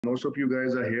Most of you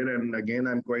guys are here, and again,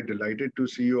 I'm quite delighted to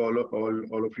see you all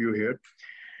of you here.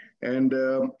 And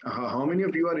how many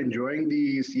of you are enjoying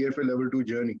the CFA Level 2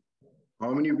 journey?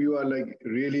 How many of you are like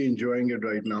really enjoying it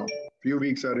right now? Few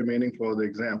weeks are remaining for the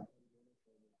exam.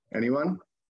 Anyone?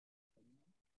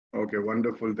 Okay,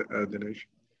 wonderful, Dinesh.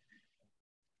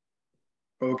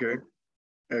 Okay,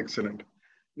 excellent.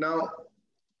 Now,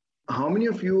 how many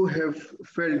of you have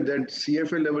felt that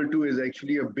CFA Level 2 is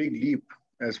actually a big leap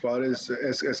as far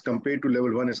as compared to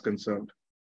Level 1 is concerned?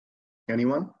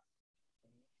 Anyone?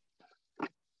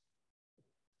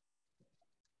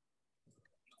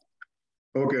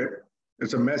 Okay,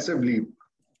 it's a massive leap.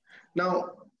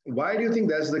 Now, why do you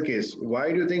think that's the case?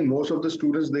 Why do you think most of the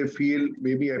students they feel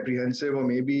maybe apprehensive or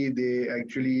maybe they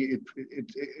actually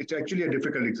it's actually a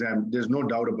difficult exam? There's no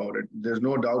doubt about it. There's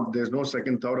no doubt. There's no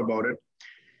second thought about it.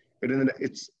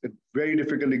 It's a very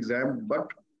difficult exam. But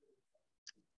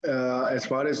as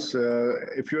far as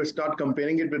if you start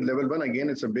comparing it with level one, again,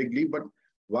 it's a big leap. But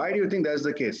why do you think that's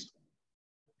the case?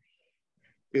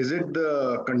 Is it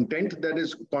the content that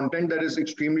is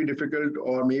extremely difficult,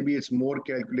 or maybe it's more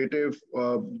calculative,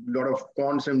 a lot of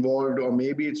quants involved, or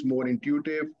maybe it's more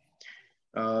intuitive?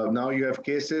 Now you have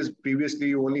cases. Previously,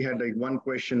 you only had like one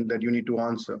question that you need to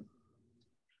answer.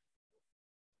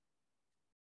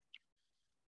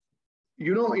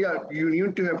 Yeah, you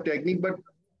need to have technique, but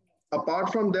apart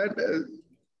from that,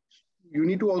 you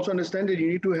need to also understand that you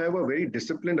need to have a very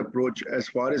disciplined approach as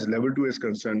far as level two is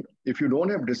concerned. If you don't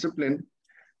have discipline,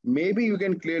 maybe you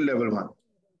can clear level one.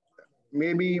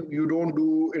 Maybe you don't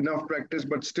do enough practice,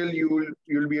 but still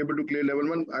you'll be able to clear level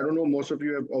one. I don't know. Most of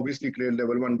you have obviously cleared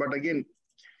level one, but again,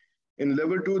 in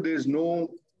level two, there's no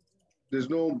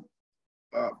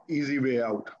easy way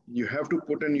out. You have to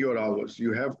put in your hours.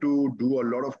 You have to do a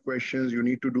lot of questions. You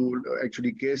need to do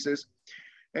actually cases.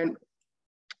 And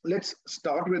let's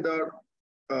start with our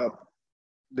uh,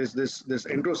 this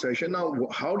intro session. Now,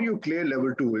 how do you clear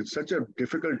level two? It's such a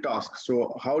difficult task.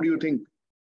 So, how do you think?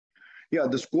 Yeah,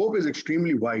 the scope is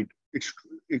extremely wide. It,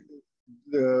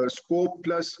 the scope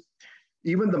plus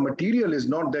even the material is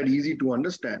not that easy to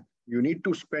understand. You need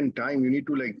to spend time. You need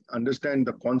to like understand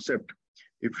the concept.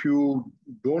 If you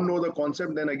don't know the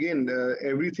concept, then again,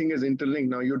 everything is interlinked.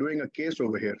 Now you're doing a case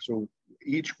over here. So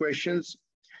each questions,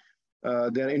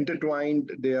 they're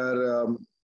intertwined. They are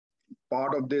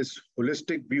part of this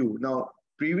holistic view. Now,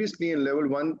 previously in level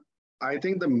one, I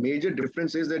think the major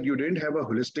difference is that you didn't have a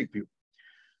holistic view.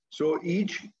 So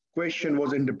each question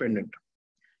was independent.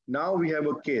 Now we have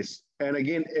a case. And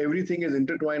again, everything is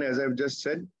intertwined, as I've just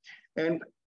said. And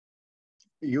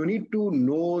you need to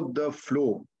know the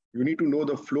flow. You need to know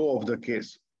the flow of the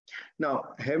case. Now,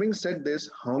 having said this,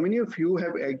 how many of you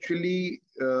have actually,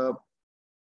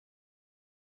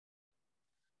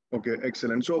 okay,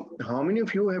 excellent. So how many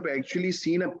of you have actually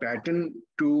seen a pattern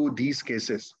to these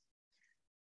cases?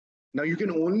 Now, you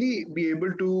can only be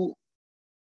able to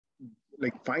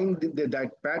like find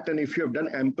that pattern if you have done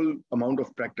ample amount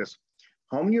of practice.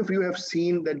 How many of you have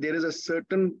seen that there is a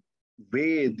certain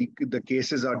way the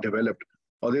cases are developed,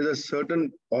 or there's a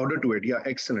certain order to it? Yeah,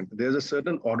 excellent. There's a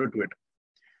certain order to it.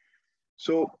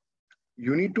 So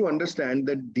you need to understand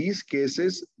that these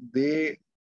cases, they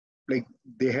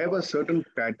have a certain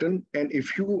pattern, and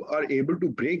if you are able to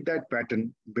break that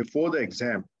pattern before the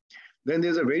exam, then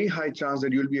there's a very high chance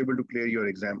that you'll be able to clear your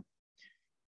exam.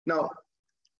 Now,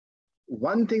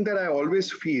 one thing that I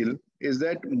always feel is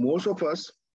that most of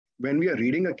us, when we are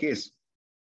reading a case,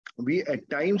 we at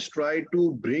times try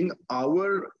to bring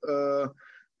our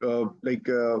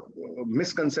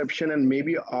misconception and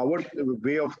maybe our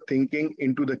way of thinking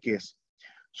into the case.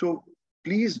 So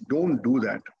please don't do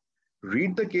that.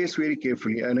 Read the case very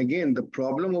carefully. And again, the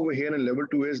problem over here in level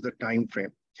two is the time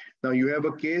frame. Now you have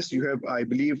a case, you have, I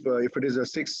believe, if it is a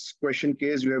 6-question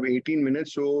case, you have 18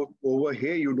 minutes. So over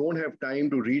here, you don't have time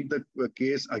to read the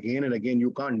case again and again.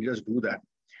 You can't just do that.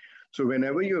 So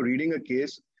whenever you're reading a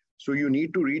case, so you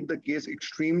need to read the case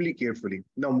extremely carefully.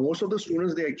 Now, most of the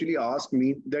students, they actually ask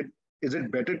me that, is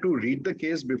it better to read the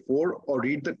case before or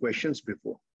read the questions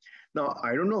before? Now,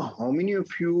 I don't know how many of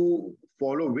you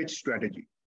follow which strategy.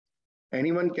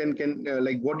 Anyone can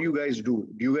like, what do you guys do?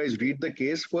 Do you guys read the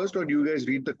case first, or do you guys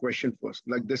read the question first?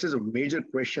 Like, this is a major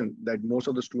question that most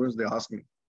of the students, they ask me.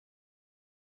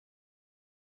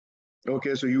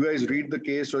 Okay, so you guys read the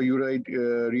case, or you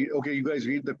okay, you guys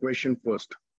read the question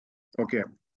first. Okay.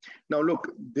 Now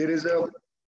look, there's a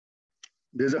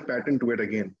pattern to it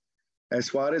again. As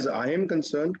far as I am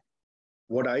concerned,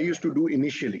 what I used to do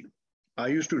initially, I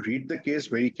used to read the case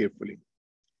very carefully.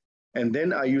 And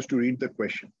then I used to read the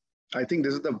question. I think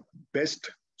this is the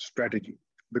best strategy,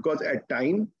 because at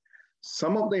time,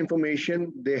 some of the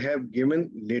information they have given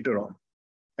later on.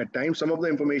 At times, some of the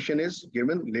information is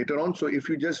given later on. So if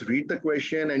you just read the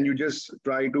question and you just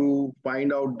try to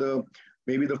find out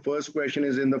maybe the first question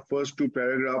is in the first two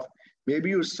paragraphs,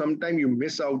 maybe sometimes you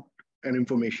miss out an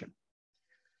information.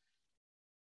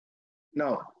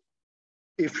 Now,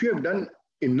 if you have done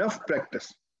enough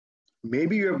practice,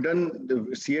 maybe you have done the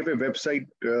CFA website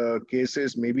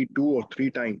cases maybe 2 or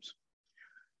 3 times,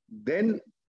 then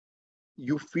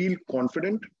you feel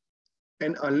confident.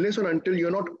 And unless or until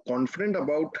you're not confident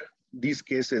about these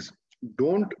cases,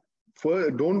 don't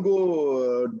read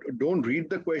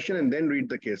the question and then read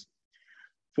the case.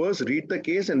 First, read the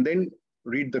case and then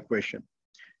read the question.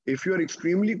 If you are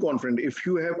extremely confident, if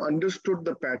you have understood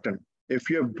the pattern, if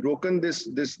you have broken this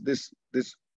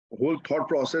whole thought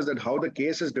process that how the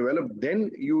case is developed,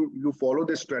 then you follow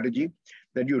this strategy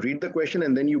that you read the question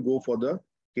and then you go for the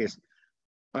case.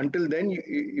 Until then,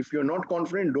 if you're not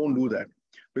confident, don't do that.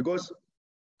 Because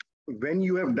when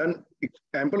you have done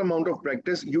ample amount of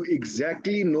practice, you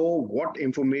exactly know what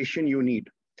information you need.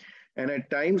 And at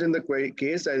times in the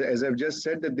case, as I've just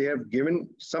said, that they have given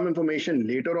some information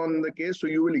later on in the case, so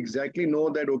you will exactly know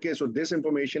that, okay, so this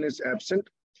information is absent,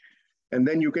 and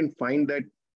then you can find that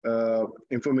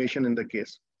information in the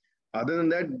case. Other than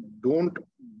that, don't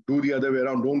do the other way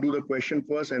around. Don't do the question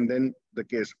first and then the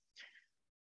case.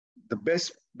 The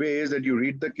best way is that you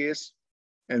read the case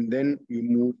and then you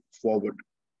move forward.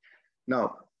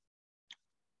 Now,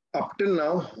 up till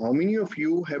now, how many of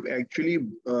you have actually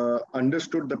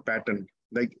understood the pattern?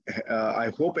 Like,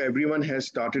 I hope everyone has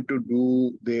started to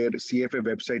do their CFA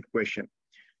website question.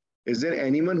 Is there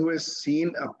anyone who has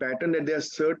seen a pattern that there are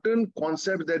certain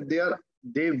concepts that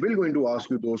they will going to ask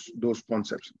you those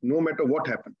concepts, no matter what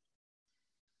happens?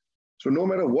 So no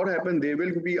matter what happens, they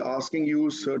will be asking you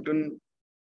certain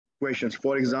questions.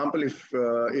 For example, if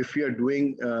you are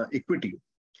doing equity,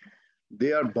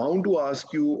 they are bound to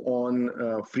ask you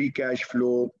on free cash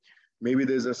flow. Maybe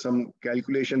there's some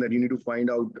calculation that you need to find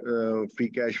out free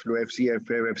cash flow, FCFF,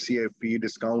 FCFE,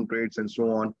 discount rates, and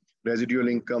so on. Residual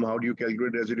income, how do you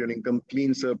calculate residual income,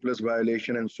 clean surplus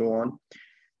violation, and so on.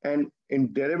 And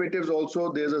in derivatives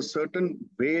also, there's a certain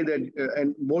way that,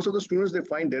 and most of the students, they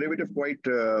find derivative quite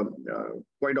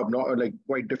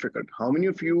difficult. How many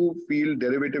of you feel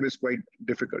derivative is quite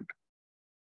difficult?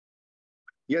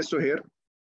 Yes, so here.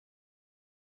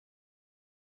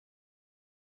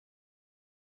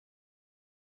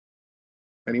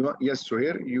 Anyone? Yes, so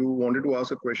here you wanted to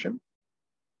ask a question.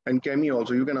 And Kemi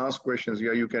also, you can ask questions.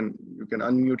 Yeah, you can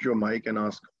unmute your mic and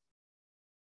ask.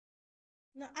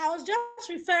 No, I was just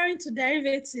referring to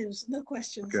derivatives, no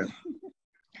questions. Okay.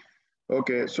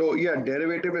 Okay, so yeah,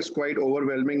 derivative is quite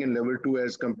overwhelming in level 2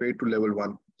 as compared to level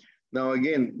 1. Now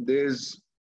again, there's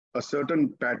a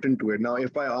certain pattern to it. Now,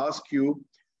 if I ask you,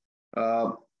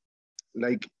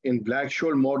 like in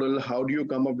Black-Scholes model, how do you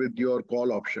come up with your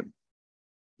call option?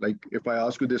 Like if I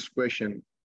ask you this question,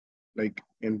 like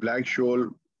in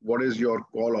Black-Scholes, what is your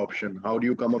call option? How do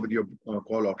you come up with your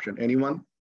call option? Anyone?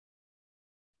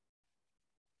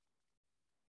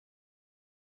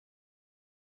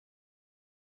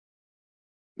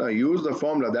 Now use the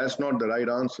formula. That's not the right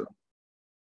answer.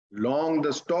 Long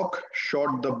the stock,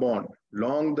 short the bond.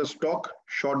 Long the stock,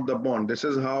 short the bond. This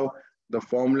is how the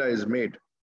formula is made.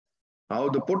 How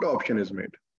the put option is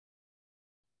made.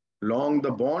 Long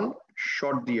the bond,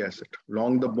 short the asset.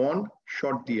 Long the bond,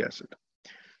 short the asset.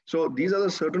 So these are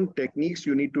the certain techniques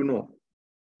you need to know.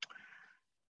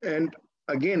 And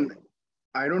again,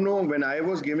 I don't know, when I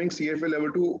was giving CFA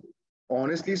level 2,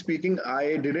 honestly speaking,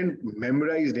 I didn't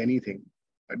memorize anything.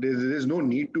 There's no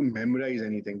need to memorize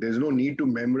anything. There's no need to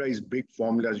memorize big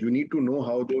formulas. You need to know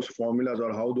how those formulas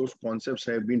or how those concepts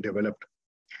have been developed.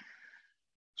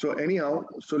 So anyhow,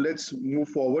 so let's move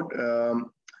forward.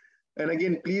 And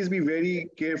again, please be very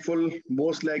careful.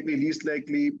 Most likely, least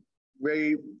likely,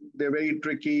 they're very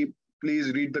tricky.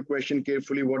 Please read the question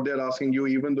carefully, what they're asking you,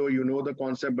 even though you know the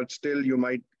concept, but still you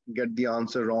might get the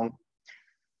answer wrong.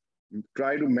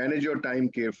 Try to manage your time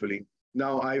carefully.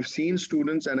 Now, I've seen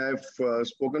students and I've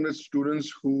spoken with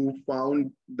students who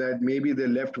found that maybe they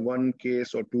left 1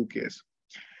 case or 2 cases.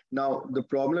 Now, the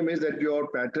problem is that your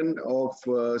pattern of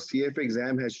CFA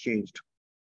exam has changed.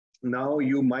 Now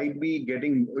you will be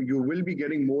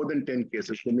getting more than 10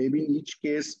 cases. So maybe in each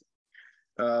case,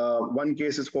 1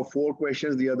 case is for 4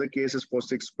 questions, the other case is for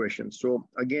 6 questions. So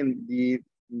again, the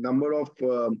number of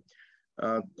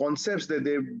concepts that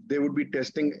they would be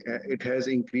testing, it has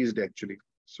increased actually.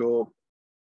 So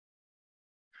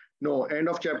no, end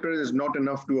of chapter is not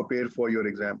enough to appear for your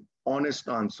exam. Honest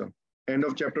answer. End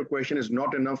of chapter question is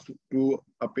not enough to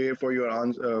appear for your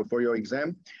answer, for your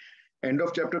exam. End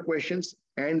of chapter questions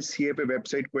and CFA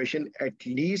website question, at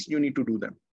least you need to do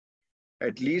them.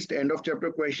 At least end of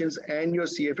chapter questions and your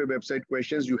CFA website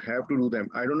questions, you have to do them.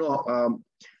 I don't know,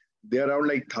 there are around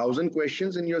like 1,000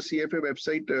 questions in your CFA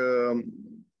website.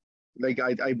 Like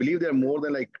I believe there are more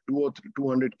than like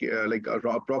 200, like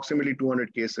approximately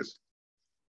 200 cases.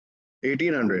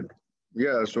 1,800.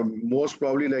 Yeah, so most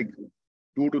probably like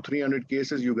 200 to 300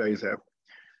 cases you guys have.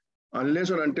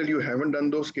 Unless or until you haven't done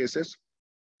those cases,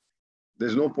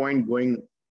 there's no point going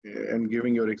and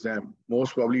giving your exam.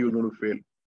 Most probably you're going to fail.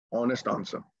 Honest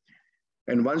answer.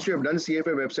 And once you have done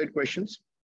CFA website questions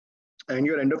and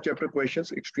your end of chapter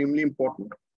questions, extremely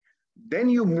important, then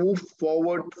you move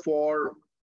forward for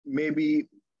maybe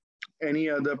any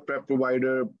other prep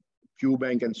provider,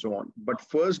 QBank and so on. But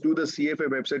first do the CFA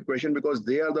website question because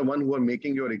they are the one who are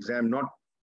making your exam, not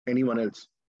anyone else.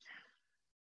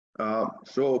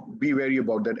 So be wary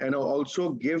about that. And also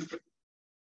give,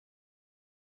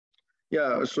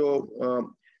 yeah,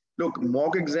 so look,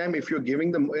 mock exam, if you're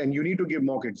giving them, and you need to give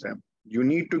mock exam. You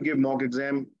need to give mock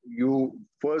exam. You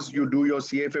do your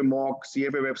CFA mock,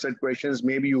 CFA website questions.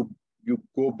 Maybe you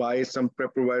go buy some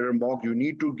prep provider mock. You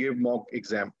need to give mock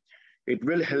exam. It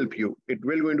will help you. It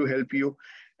will going to help you.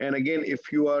 And again,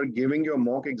 if you are giving your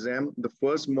mock exam, the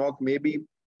first mock, maybe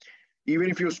even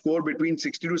if you score between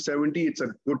 60 to 70, it's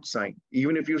a good sign.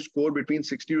 Even if you score between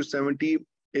 60 to 70,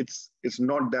 it's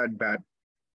not that bad.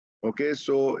 Okay,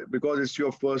 so because it's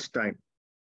your first time.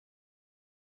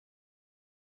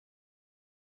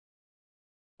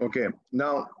 Okay,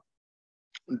 now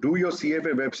do your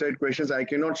CFA website questions. I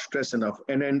cannot stress enough.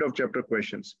 And end of chapter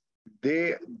questions.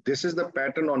 This is the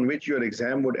pattern on which your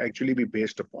exam would actually be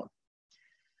based upon.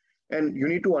 And you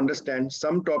need to understand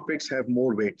some topics have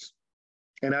more weights.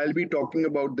 And I'll be talking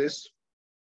about this,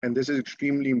 and this is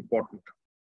extremely important.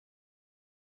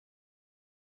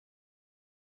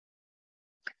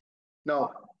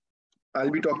 Now,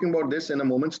 I'll be talking about this in a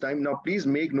moment's time. Now, please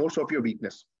make notes of your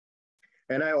weakness.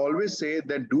 And I always say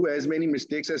that do as many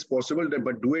mistakes as possible,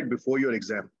 but do it before your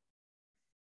exam.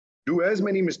 Do as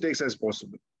many mistakes as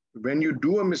possible. When you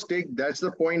do a mistake, that's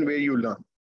the point where you learn.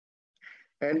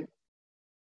 And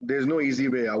there's no easy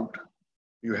way out.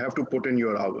 You have to put in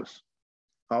your hours.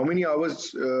 How many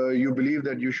hours you believe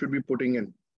that you should be putting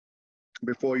in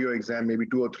before your exam, maybe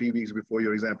 2 or 3 weeks before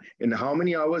your exam? And how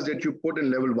many hours that you put in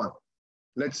level 1?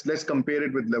 Let's compare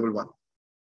it with level 1.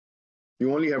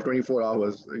 You only have 24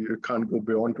 hours. You can't go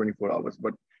beyond 24 hours.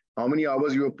 But how many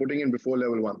hours you are putting in before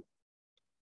level 1?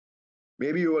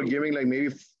 Maybe you are giving like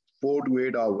maybe 4 to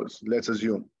 8 hours, let's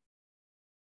assume.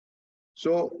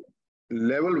 So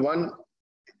level 1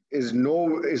 is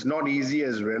not easy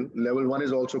as well. Level 1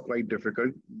 is also quite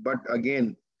difficult. But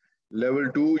again,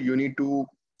 level 2, you need to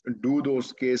do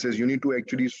those cases. You need to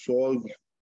actually solve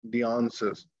the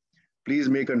answers. Please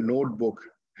make a notebook.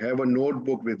 Have a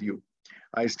notebook with you.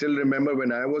 I still remember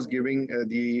when I was giving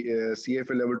the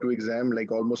CFA level 2 exam,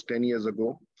 like almost 10 years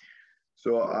ago.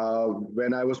 So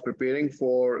when I was preparing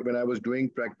when I was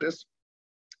doing practice,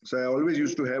 so I always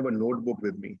used to have a notebook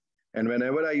with me. And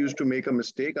whenever I used to make a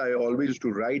mistake, I always used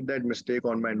to write that mistake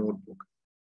on my notebook.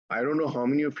 I don't know how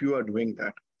many of you are doing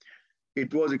that.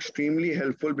 It was extremely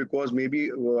helpful because maybe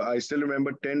I still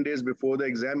remember 10 days before the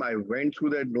exam, I went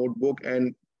through that notebook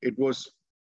and it was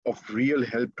of real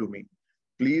help to me.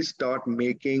 Please start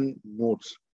making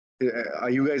notes. Are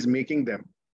you guys making them?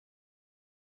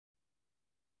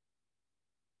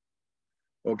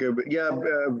 Okay, yeah,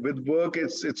 with work,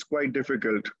 it's quite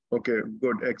difficult. Okay,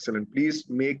 good, excellent. Please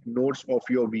make notes of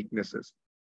your weaknesses.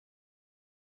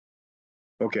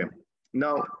 Okay,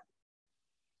 now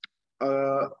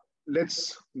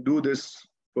let's do this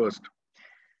first.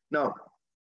 Now,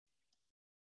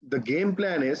 the game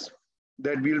plan is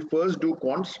that we'll first do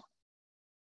quants,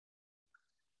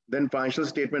 then financial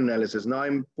statement analysis. Now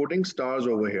I'm putting stars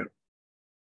over here.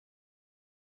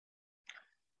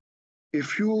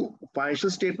 If you financial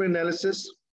statement analysis,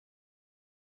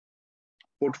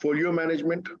 portfolio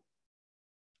management,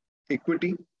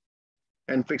 equity,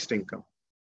 and fixed income.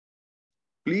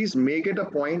 Please make it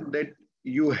a point that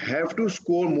you have to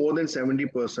score more than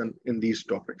 70% in these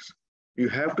topics. You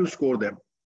have to score them.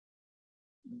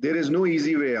 There is no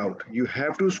easy way out. You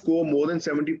have to score more than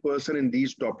 70% in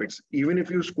these topics. Even if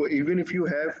you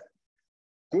have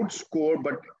good score,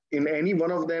 but in any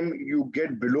one of them you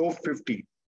get below 50,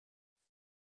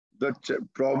 the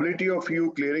probability of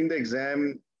you clearing the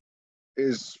exam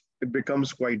it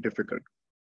becomes quite difficult.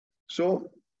 So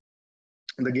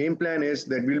the game plan is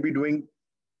that we'll be doing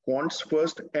quants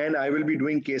first, and I will be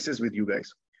doing cases with you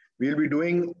guys. We'll be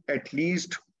doing at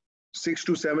least 6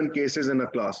 to 7 cases in a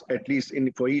class, at least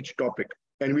for each topic.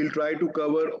 And we'll try to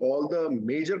cover all the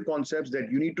major concepts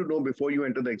that you need to know before you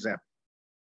enter the exam.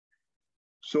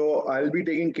 So I'll be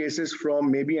taking cases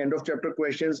from maybe end of chapter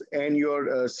questions and your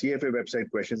CFA website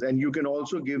questions. And you can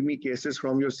also give me cases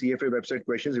from your CFA website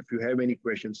questions if you have any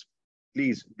questions.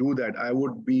 Please do that. I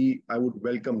would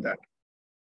welcome that.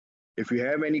 If you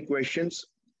have any questions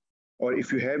or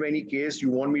if you have any case you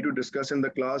want me to discuss in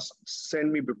the class,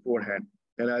 send me beforehand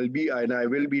and I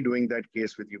will be doing that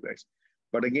case with you guys.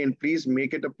 But again, please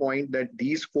make it a point that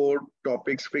these 4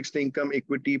 topics, fixed income,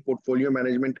 equity, portfolio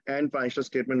management, and financial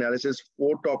statement analysis,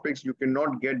 4 topics you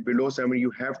cannot get below 70.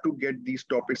 You have to get these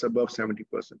topics above 70%.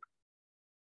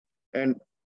 And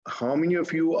how many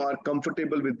of you are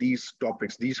comfortable with these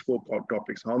topics, these 4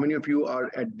 topics? How many of you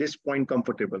are at this point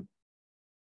comfortable?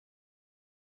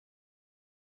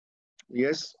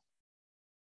 Yes.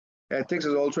 Ethics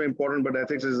is also important, but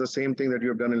ethics is the same thing that you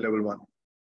have done in level 1.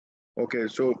 Okay,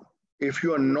 so if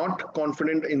you are not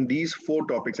confident in these 4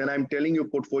 topics, and I'm telling you,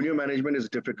 portfolio management is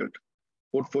difficult.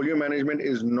 Portfolio management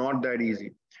is not that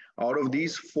easy. Out of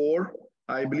these 4,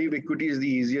 I believe equity is the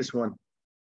easiest one.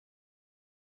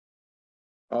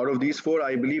 Out of these 4,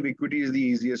 I believe equity is the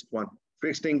easiest one.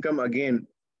 Fixed income, again,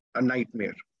 a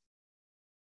nightmare.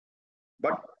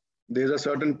 But there's a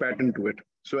certain pattern to it.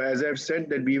 So as I've said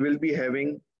that we will be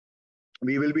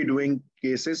doing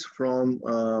cases from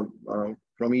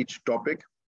each topic.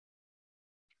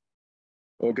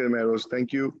 Okay, Meros,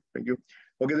 thank you.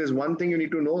 Okay, there's one thing you need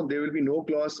to know. There will be no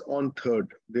class on 3rd.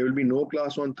 There will be no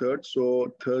class on 3rd.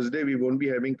 So Thursday, we won't be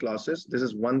having classes. This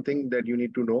is one thing that you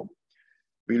need to know.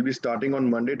 We'll be starting on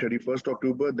Monday, 31st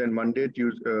October, then Monday,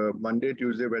 Tuesday,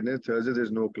 Wednesday, Thursday,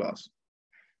 there's no class.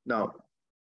 Now,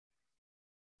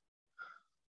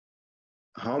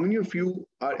 how many of you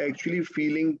are actually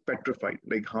feeling petrified?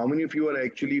 Like how many of you are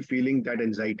actually feeling that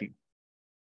anxiety?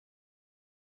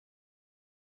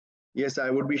 Yes, I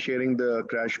would be sharing the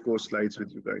crash course slides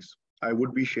with you guys. I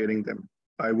would be sharing them.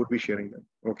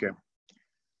 Okay.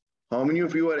 How many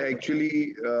of you are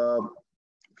actually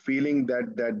feeling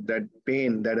that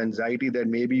pain, that anxiety, that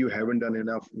maybe you haven't done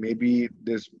enough? Maybe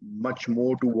there's much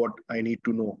more to what I need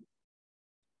to know.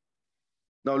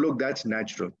 Now, look, that's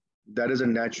natural. That is a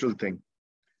natural thing.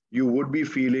 You would be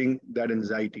feeling that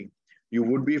anxiety. You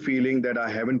would be feeling that I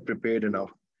haven't prepared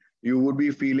enough. You would be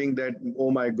feeling that,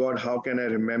 oh my God, how can I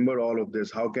remember all of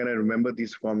this? How can I remember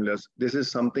these formulas? This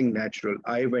is something natural.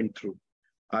 I went through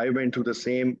the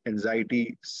same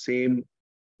anxiety, same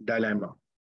dilemma.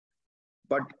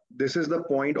 But this is the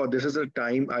point, or this is the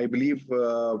time, I believe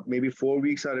maybe 4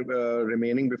 weeks are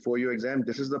remaining before your exam.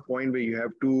 This is the point where you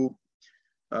have to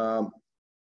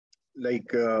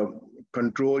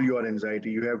control your anxiety.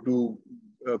 You have to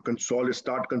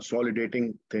start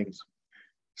consolidating things.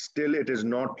 Still, it is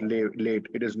not late.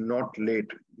 It is not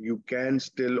late. You can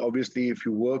still, obviously, if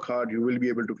you work hard, you will be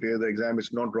able to clear the exam.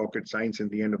 It's not rocket science in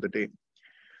the end of the day.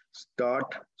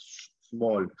 Start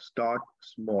small.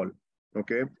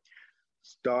 Okay?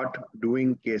 Start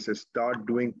doing cases. Start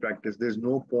doing practice. There's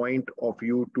no point of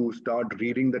you to start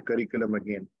reading the curriculum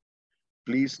again.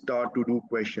 Please start to do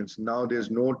questions. Now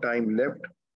there's no time left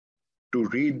to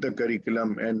read the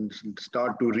curriculum and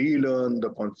start to relearn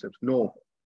the concepts. No.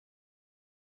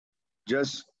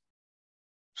 Just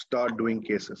start doing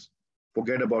cases.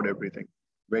 Forget about everything.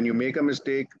 When you make a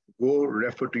mistake, go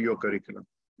refer to your curriculum.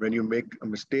 When you make a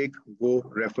mistake, go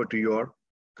refer to your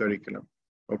curriculum.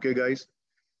 Okay, guys?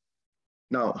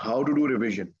 Now, how to do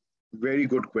revision? Very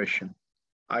good question.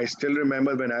 I still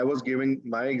remember when I was giving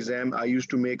my exam, I used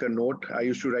to make a note. I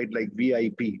used to write like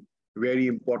VIP, very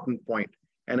important point.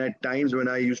 And at times when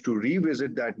I used to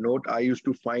revisit that note, I used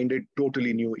to find it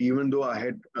totally new, even though I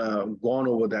had gone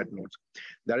over that notes.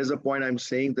 That is the point I'm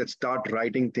saying, that start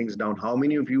writing things down. How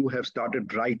many of you have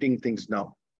started writing things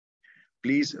down?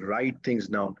 Please write things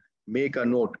down. Make a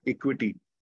note. Equity.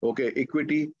 Okay,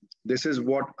 equity. This is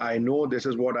what I know. This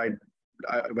is what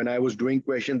when I was doing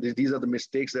questions, these are the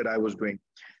mistakes that I was doing.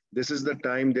 This is the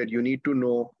time that you need to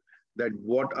know that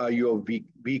what are your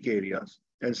weak areas,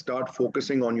 and start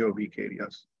focusing on your weak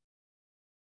areas.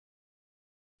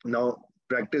 Now,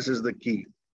 practice is the key.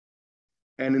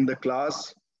 And in the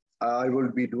class, I will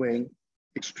be doing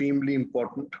extremely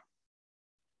important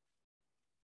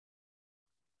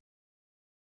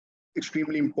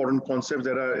concepts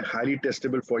that are highly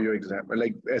testable for your exam.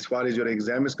 Like as far as your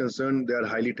exam is concerned, they are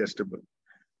highly testable.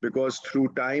 Because through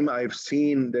time, I've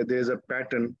seen that there's a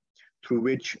pattern through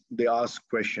which they ask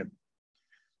question.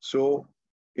 So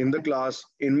in the class,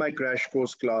 in my crash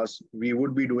course class, we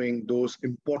would be doing those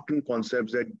important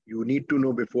concepts that you need to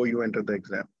know before you enter the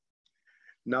exam.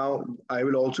 Now, I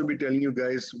will also be telling you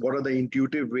guys what are the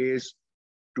intuitive ways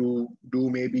to do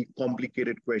maybe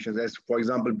complicated questions, as for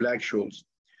example, Black-Scholes.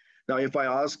 Now, if I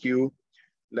ask you,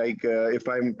 like if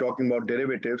I'm talking about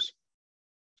derivatives,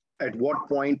 at what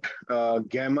point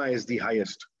gamma is the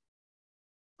highest?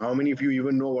 How many of you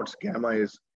even know what gamma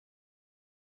is?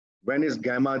 When is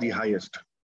gamma the highest?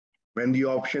 When the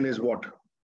option is what?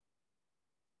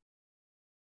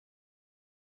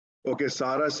 Okay,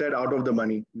 Sarah said out of the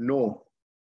money. No,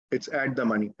 it's at the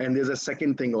money. And there's a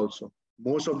second thing also.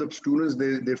 Most of the students,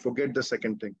 they forget the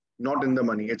second thing. Not in the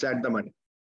money, it's at the money.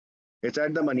 It's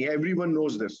at the money. Everyone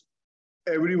knows this.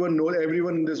 Everyone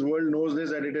in this world knows this,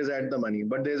 that it is at the money.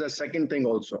 But there's a second thing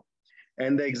also.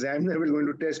 And the examiner is going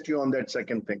to test you on that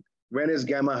second thing. When is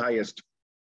gamma highest?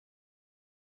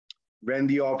 When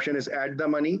the option is at the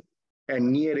money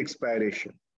and near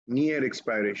expiration. Near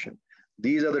expiration.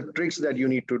 These are the tricks that you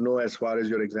need to know as far as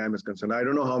your exam is concerned. I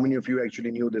don't know how many of you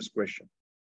actually knew this question.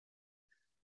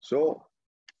 So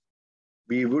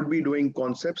we would be doing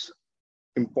concepts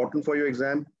important for your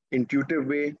exam, intuitive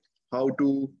way, how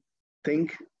to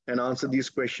think and answer these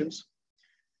questions.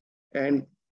 And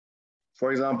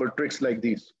for example, tricks like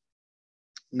these.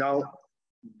 Now,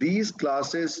 these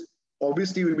classes,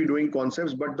 obviously we'll be doing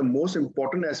concepts, but the most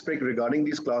important aspect regarding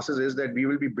these classes is that we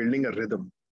will be building a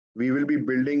rhythm. We will be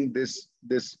building this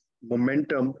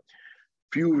momentum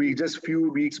just few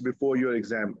weeks before your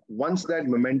exam. Once that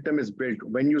momentum is built,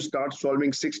 when you start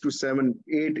solving 6 to 7,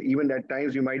 8, even at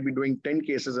times you might be doing 10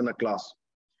 cases in a class.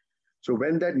 So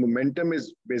when that momentum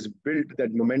is built,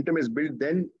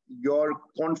 then your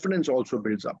confidence also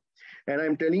builds up. And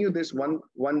I'm telling you this one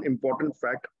important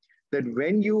fact, that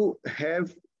when you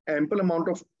have ample amount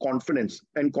of confidence,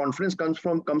 and confidence comes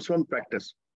from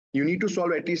practice. You need to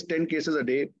solve at least 10 cases a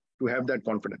day to have that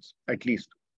confidence, at least.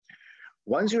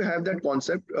 Once you have that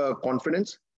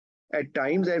confidence, at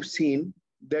times I've seen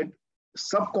that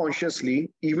subconsciously,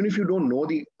 even if you don't know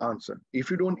the answer,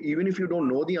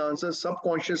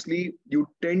 subconsciously you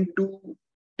tend to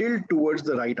tilt towards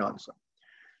the right answer.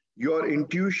 Your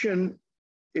intuition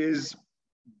is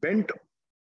bent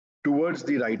towards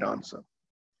the right answer.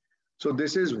 So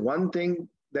this is one thing,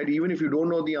 that even if you don't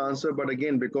know the answer, but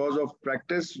again, because of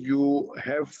practice, you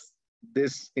have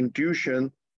this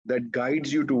intuition that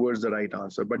guides you towards the right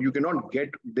answer. But you cannot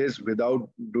get this without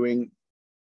doing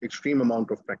extreme amount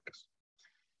of practice.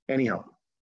 Anyhow,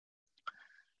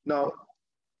 now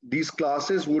these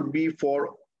classes would be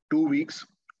for 2 weeks,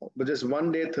 but just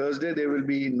one day, Thursday, there will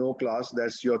be no class.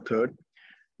 That's your third.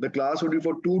 The class would be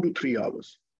for 2 to 3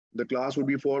 hours. The class would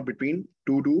be for between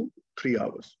 2 to 3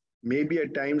 hours. Maybe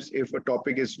at times, if a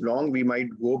topic is long, we might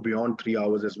go beyond 3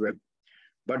 hours as well.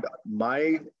 But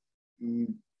I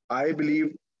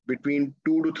believe between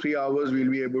 2 to 3 hours,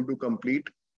 we'll be able to complete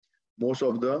most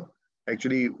of the,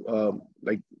 actually,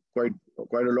 like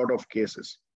quite a lot of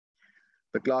cases.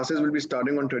 The classes will be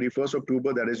starting on 31st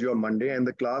October, that is your Monday, and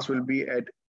the class will be at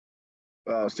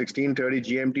 16:30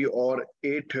 GMT or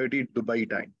 8:30 Dubai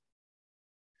time.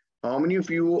 How many of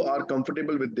you are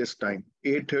comfortable with this time,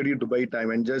 8:30 Dubai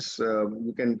time, and just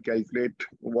you can calculate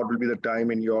what will be the time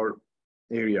in your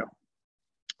area.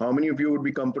 How many of you would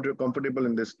be comfortable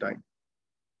in this time?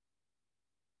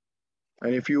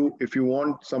 And if you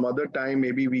want some other time,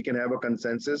 maybe we can have a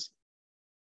consensus.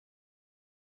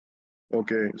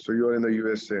 Okay, so you're in the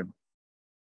USA.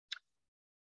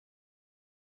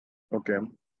 Okay,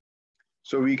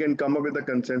 so we can come up with a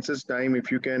consensus time if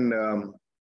you can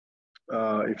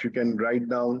write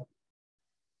down.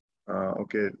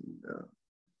 Okay,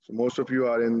 so most of you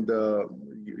are in the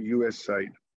US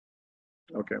side.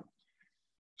 Okay,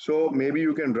 so maybe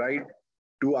you can write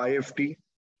to IFT.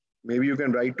 Maybe you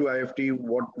can write to IFT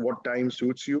what time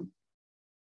suits you.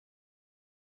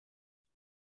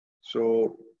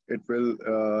 So it will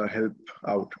help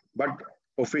out. But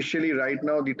officially right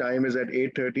now, the time is at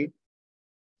 8:30.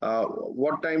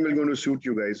 What time will going to suit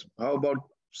you guys? How about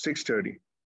 6:30?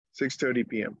 6:30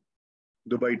 p.m.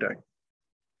 Dubai time.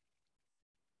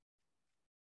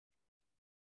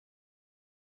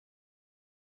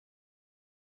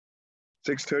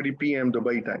 6:30 p.m.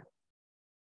 Dubai time.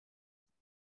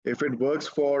 If it works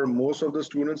for most of the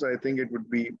students, I think it would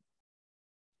be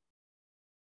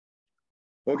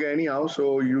okay. Anyhow,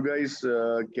 so you guys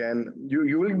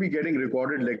you will be getting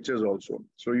recorded lectures also.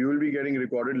 So you will be getting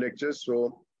recorded lectures.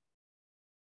 So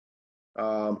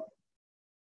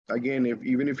again,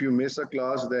 even if you miss a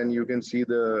class, then you can see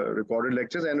the recorded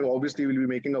lectures. And obviously, we'll be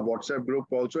making a WhatsApp group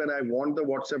also. And I want the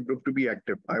WhatsApp group to be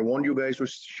active. I want you guys to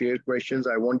share questions.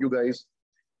 I want you guys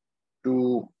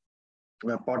to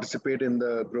participate in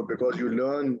the group, because you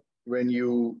learn when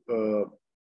you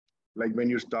when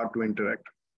you start to interact.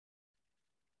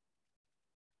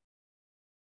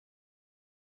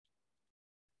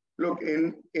 Look,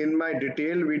 in my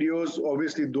detailed videos,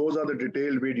 obviously those are the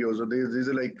detailed videos. So these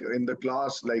are like in the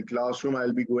class, like classroom,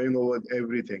 I'll be going over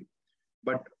everything.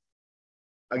 But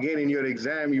again, in your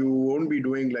exam, you won't be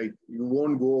doing like, you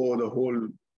won't go over the whole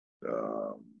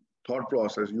uh, thought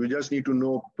process. You just need to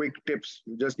know quick tips.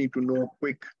 You just need to know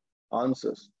quick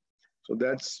answers. So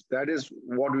that is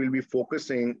what we'll be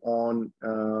focusing on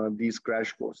these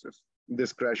crash courses,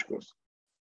 this crash course.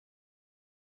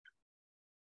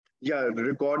 Yeah,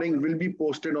 recording will be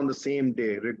posted on the same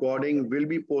day. Recording will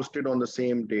be posted on the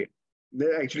same day.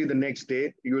 Actually, the next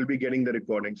day, you will be getting the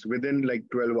recordings within like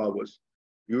 12 hours.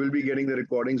 You will be getting the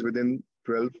recordings within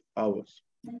 12 hours.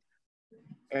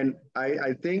 And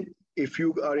I think if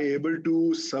you are able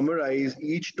to summarize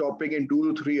each topic in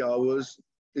 2 to 3 hours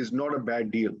is not a bad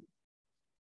deal.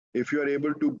 If you are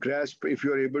able to grasp, if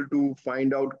you are able to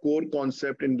find out core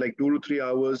concept in like 2 to 3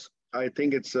 hours, I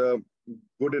think it's a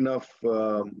good enough,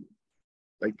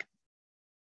 like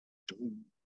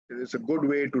it's a good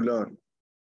way to learn.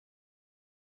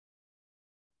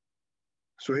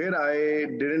 So here I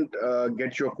didn't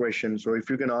get your question. So if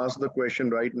you can ask the question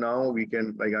right now, we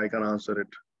can, like I can answer it.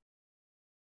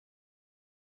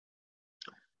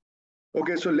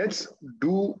 Okay, so let's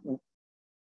do.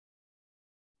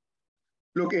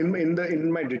 Look,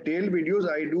 in my detailed videos,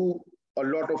 I do a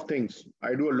lot of things.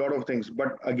 I do a lot of things,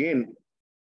 but again,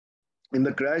 in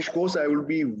the crash course, I will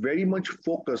be very much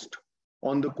focused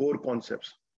on the core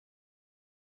concepts.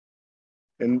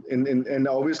 And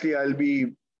obviously, I'll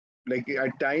be like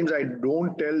at times I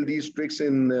don't tell these tricks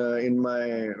in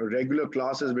my regular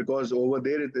classes because over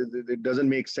there it doesn't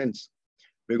make sense.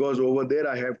 Because over there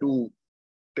I have to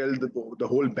tell the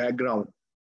whole background,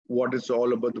 what it's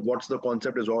all about, what's the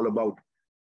concept is all about.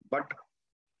 But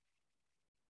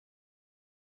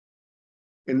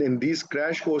in these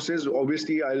crash courses,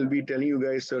 obviously I'll be telling you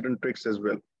guys certain tricks as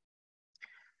well.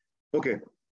 Okay.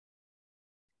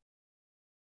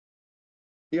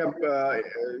 Yeah,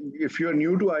 if you're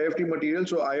new to IFT material,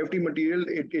 so IFT material,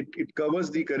 it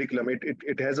covers the curriculum.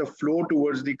 It has a flow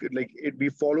towards the, like we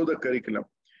follow the curriculum.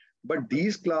 But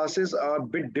these classes are a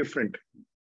bit different.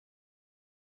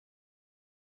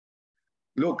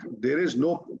 Look, there is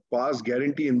no pass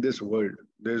guarantee in this world.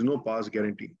 There is no pass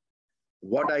guarantee.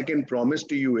 What I can promise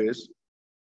to you is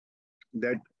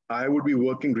that I would be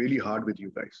working really hard with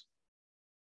you guys.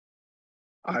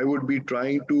 I would be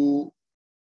trying to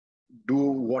do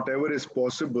whatever is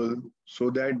possible so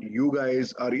that you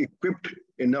guys are equipped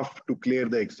enough to clear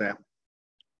the exam.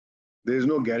 There is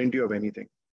no guarantee of anything.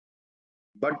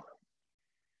 But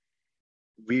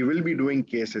we will be doing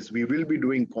cases, we will be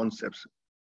doing concepts.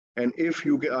 And if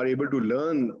you are able to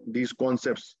learn these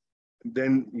concepts,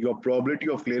 then your probability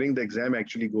of clearing the exam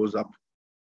actually goes up.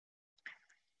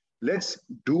 Let's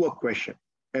do a question.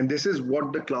 And this is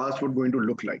what the class would going to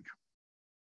look like.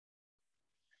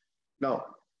 Now,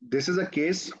 this is a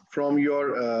case from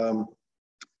your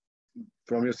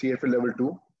CFA level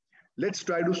 2. Let's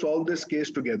try to solve this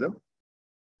case together.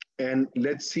 And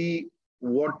let's see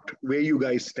where you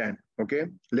guys stand, okay?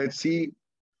 Let's see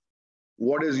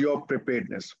what is your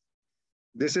preparedness.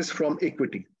 This is from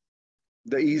equity,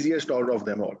 the easiest out of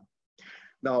them all.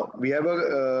 Now, we have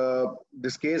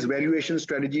this case, valuation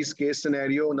strategies case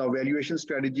scenario. Now, valuation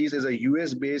strategies is a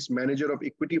US-based manager of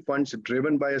equity funds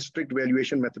driven by a strict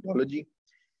valuation methodology.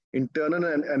 Internal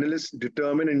analysts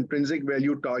determine intrinsic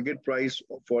value target price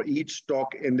for each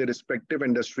stock in their respective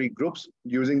industry groups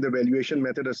using the valuation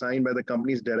method assigned by the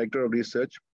company's director of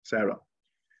research, Sarah.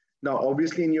 Now,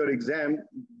 obviously in your exam,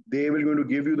 they will going to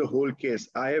give you the whole case.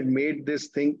 I have made this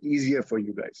thing easier for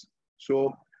you guys.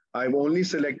 So I've only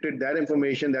selected that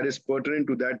information that is pertinent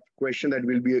to that question that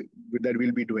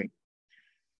we'll be doing.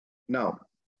 Now,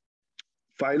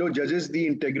 Philo judges the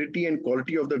integrity and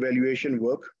quality of the valuation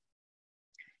work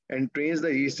and trains the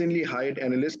recently hired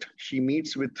analyst. She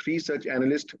meets with 3 such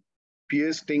analysts,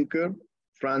 Piers Tinker,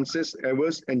 Francis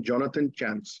Evers, and Jonathan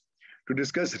Chance, to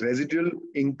discuss residual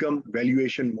income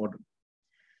valuation model.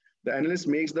 The analyst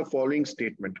makes the following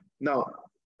statement. Now,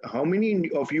 how many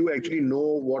of you actually know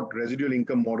what residual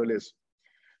income model is?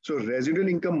 So residual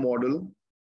income model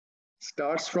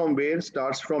starts from where?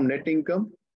 Starts from net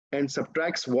income and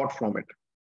subtracts what from it?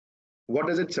 What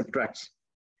does it subtract?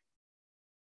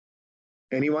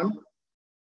 Anyone?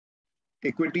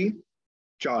 Equity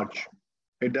charge.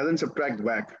 It doesn't subtract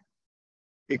WACC.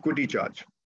 Equity charge.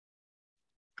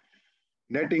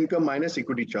 Net income minus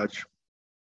equity charge.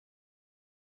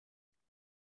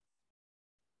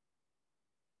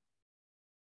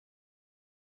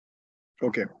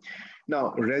 Okay.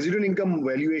 Now, residual income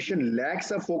valuation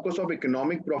lacks a focus of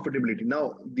economic profitability.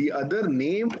 Now, the other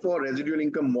name for residual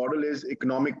income model is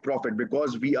economic profit,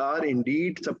 because we are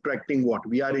indeed subtracting what?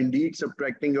 We are indeed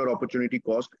subtracting your opportunity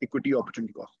cost, equity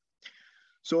opportunity cost.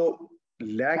 So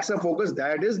lacks a focus,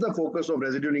 that is the focus of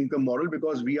residual income model,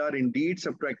 because we are indeed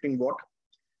subtracting what?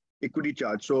 Equity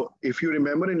charge. So if you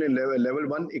remember in level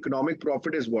 1, economic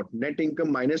profit is what? Net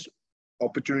income minus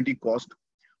opportunity cost,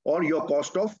 or your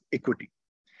cost of equity.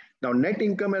 Now, net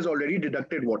income has already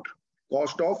deducted what?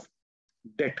 Cost of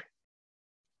debt.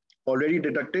 Already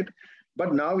deducted.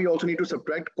 But now we also need to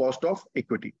subtract cost of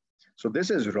equity. So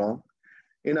this is wrong.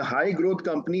 In a high growth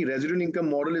company, residual income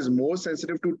model is more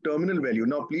sensitive to terminal value.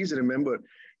 Now, please remember,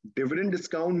 dividend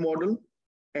discount model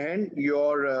and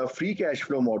your free cash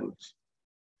flow models,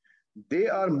 they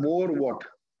are more what?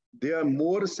 They are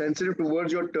more sensitive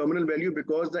towards your terminal value,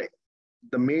 because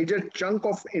the major chunk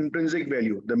of intrinsic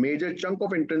value,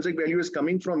 is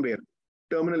coming from where?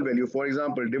 Terminal value. For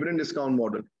example, dividend discount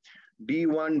model,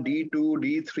 D1, D2,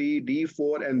 D3,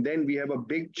 D4, and then we have a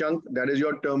big chunk that is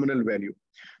your terminal value.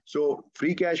 So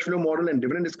free cash flow model and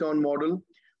dividend discount model,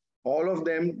 all of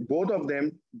them, both of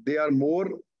them, they are more,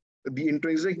 the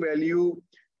intrinsic value,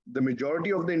 the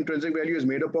majority of the intrinsic value is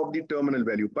made up of the terminal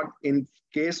value. But in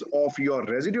case of your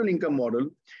residual income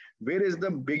model, where is the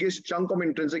biggest chunk of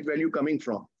intrinsic value coming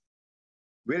from?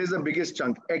 Where is the biggest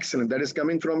chunk? Excellent. That is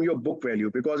coming from your book value,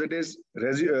 because it is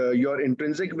your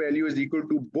intrinsic value is equal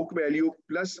to book value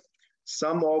plus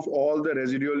sum of all the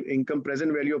residual income,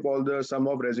 present value of all the sum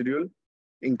of residual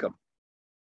income.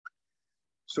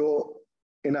 So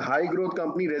in a high growth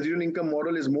company, residual income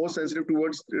model is more sensitive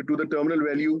to the terminal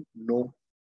value? No.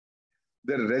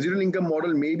 The residual income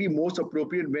model may be most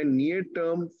appropriate when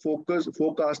near-term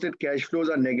forecasted cash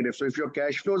flows are negative. So if your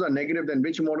cash flows are negative, then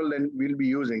which model then we'll be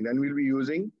using? Then we'll be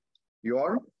using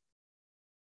your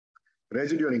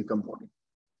residual income model.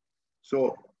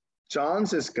 So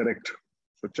chance is correct.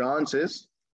 So chance is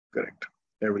correct,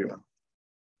 everyone.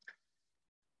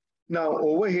 Now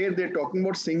over here, they're talking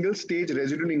about single stage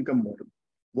residual income model.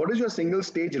 What is your single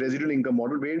stage residual income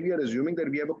model? Where we are assuming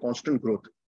that we have a constant growth.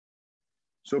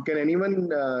 So can anyone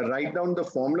write down the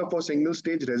formula for single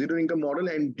stage residual income model?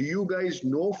 And do you guys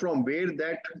know from where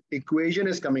that equation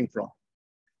is coming from?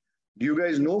 Do you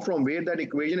guys know from where that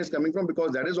equation is coming from?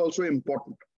 Because that is also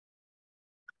important.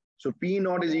 So P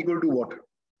naught is equal to what?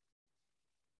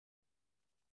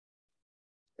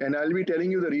 And I'll be telling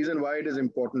you the reason why it is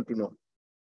important to know.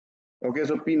 Okay,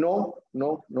 so P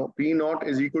naught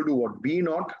is equal to what? B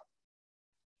naught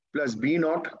plus B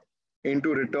naught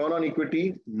into return on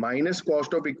equity minus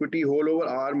cost of equity whole over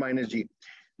R minus G.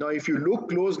 Now, if you look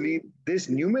closely, this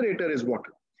numerator is what?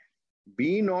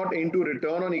 B naught into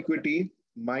return on equity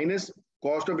minus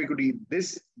cost of equity.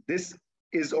 This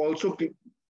is also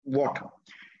what?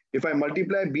 If I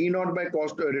multiply B naught by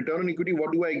cost return on equity,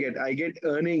 what do I get? I get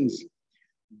earnings.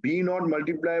 B naught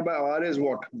multiplied by R is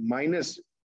what? Minus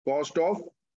cost of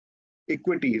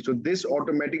equity. So this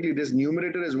automatically, this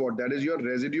numerator is what? That is your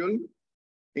residual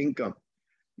income.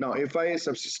 Now, if I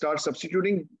start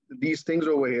substituting these things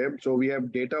over here, so we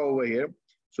have data over here.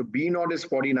 So B naught is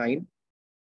 49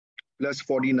 plus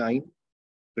 49.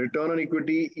 Return on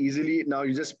equity easily. Now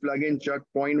you just plug in Chuck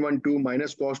 0.12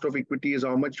 minus cost of equity is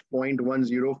how much?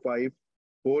 0.105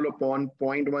 whole upon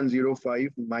 0.105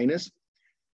 minus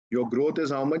your growth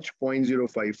is how much?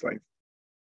 0.055.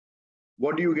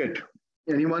 What do you get?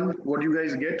 Anyone? What do you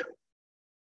guys get?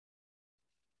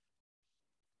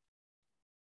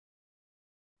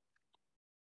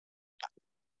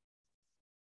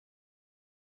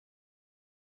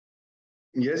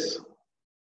 Yes.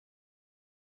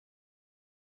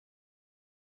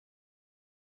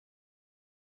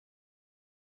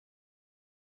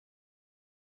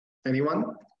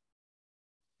 Anyone?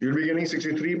 You'll be getting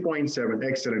 63.7.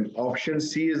 Excellent. Option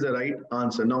C is the right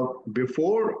answer. Now,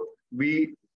 before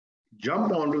we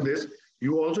jump onto this,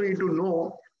 you also need to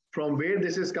know from where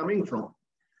this is coming from.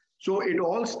 So it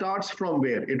all starts from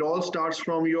where? It all starts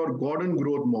from your Gordon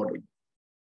growth model.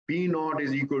 P naught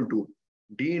is equal to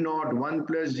D naught 1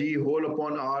 plus G whole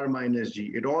upon R minus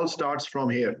G. It all starts from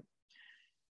here.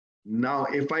 Now,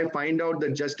 if I find out the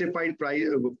justified price,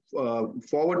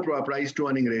 forward price to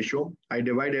earning ratio, I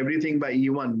divide everything by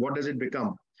E1. What does it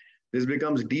become? This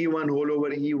becomes D1 whole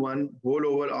over E1 whole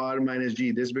over R minus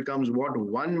G. This becomes what?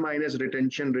 1 minus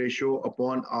retention ratio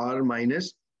upon R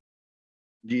minus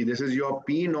G. This is your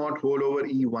P naught whole over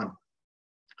E1.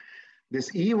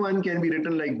 This E1 can be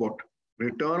written like what?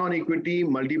 Return on equity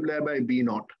multiplied by B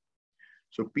naught.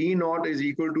 So P naught is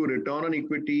equal to return on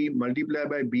equity multiplied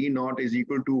by B naught is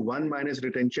equal to 1 minus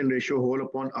retention ratio whole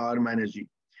upon R minus G.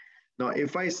 Now,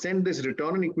 if I send this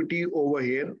return on equity over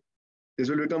here, this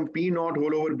will become P naught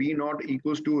whole over B naught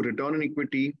equals to return on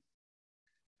equity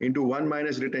into 1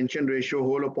 minus retention ratio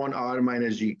whole upon R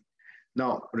minus G.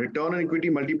 Now, return on equity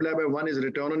multiplied by 1 is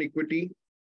return on equity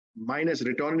minus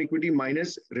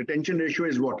retention ratio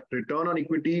is what? Return on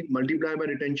equity multiplied by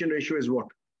retention ratio is what?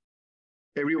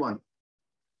 Everyone.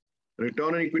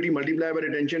 Return on equity multiplied by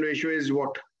retention ratio is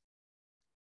what?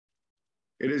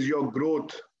 It is your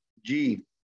growth, G,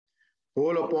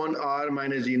 whole upon R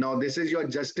minus G. Now, this is your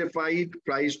justified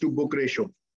price to book ratio.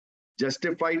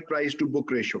 Justified price to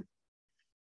book ratio.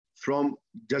 From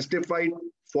justified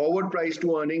forward price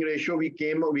to earning ratio, we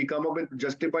come up with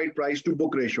justified price to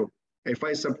book ratio. If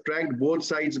I subtract both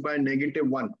sides by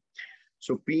 -1,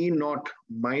 so P naught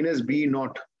minus B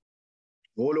naught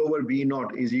whole over B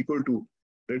naught is equal to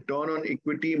return on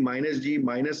equity minus G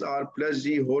minus R plus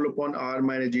G whole upon R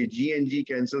minus G. G and G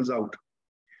cancels out.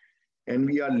 And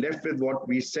we are left with what?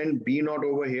 We send B naught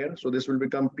over here. So this will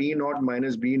become P naught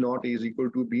minus B naught is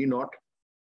equal to B naught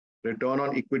return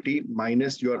on equity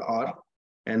minus your R.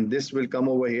 And this will come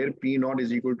over here. P naught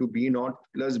is equal to B naught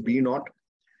plus B naught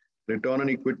return on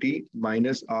equity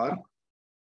minus R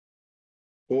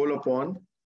whole upon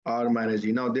R minus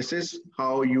G. Now, this is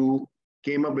how you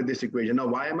came up with this equation. Now,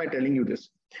 why am I telling you this?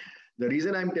 The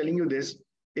reason I'm telling you this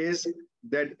is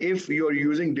that if you're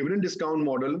using dividend discount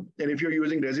model and if you're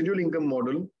using residual income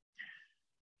model,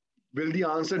 will the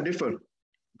answer differ?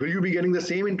 Will you be getting the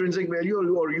same intrinsic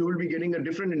value or you will be getting a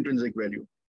different intrinsic value?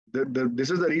 This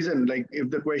is the reason, like if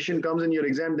the question comes in your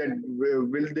exam that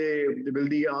will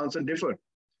the answer differ?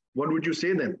 What would you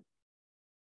say then?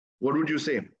 What would you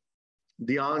say?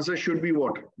 The answer should be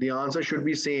what? The answer should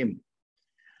be same.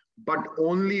 But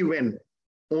only when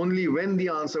the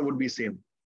answer would be same.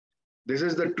 This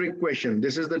is the trick question.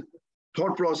 This is the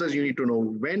thought process you need to know.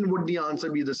 When would the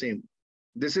answer be the same?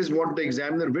 This is what the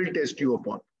examiner will test you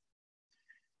upon.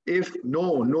 If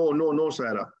no,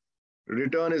 Sarah,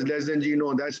 return is less than G,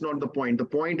 no, that's not the point. The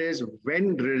point is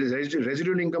when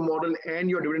residual income model and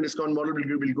your dividend discount model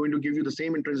will going to give you the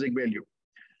same intrinsic value.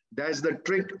 That's the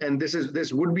trick, and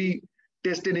this would be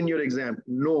tested in your exam.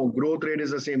 No, growth rate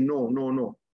is the same.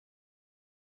 No.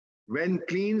 When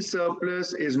clean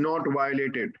surplus is not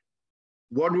violated,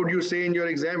 what would you say in your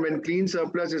exam when clean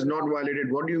surplus is not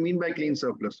violated? What do you mean by clean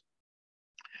surplus?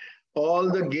 All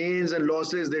the gains and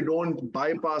losses, they don't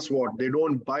bypass what? They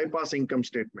don't bypass income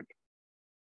statement.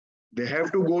 They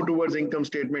have to go towards income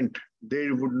statement.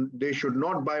 They should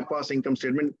not bypass income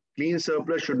statement. Clean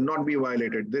surplus should not be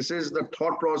violated. This is the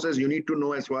thought process you need to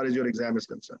know as far as your exam is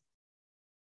concerned.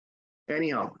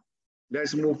 Anyhow,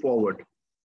 let's move forward.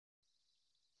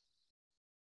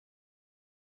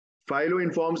 Philo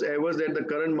informs Evers that the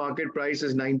current market price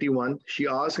is 91. She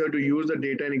asks her to use the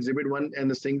data in Exhibit 1 and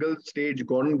the single stage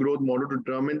Gordon growth model to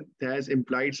determine has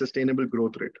implied sustainable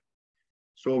growth rate.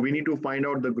 So we need to find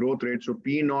out the growth rate. So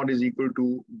P naught is equal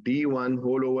to D1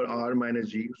 whole over R minus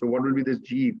G. So what will be this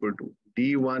G equal to?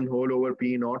 D1 whole over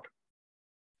P naught.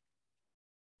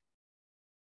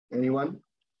 Anyone?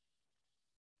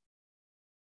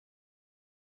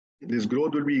 This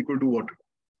growth will be equal to what?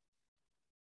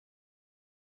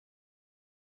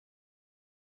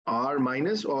 R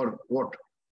minus or what?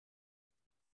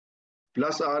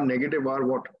 Plus R negative R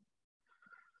what?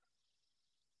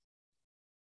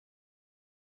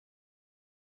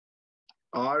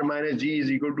 R minus G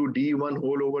is equal to D1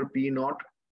 whole over P naught.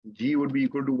 G would be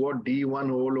equal to what? D1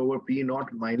 whole over P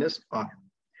naught minus R.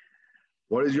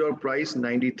 What is your price?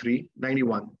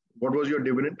 91. What was your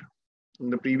dividend? In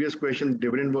the previous question,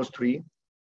 dividend was 3.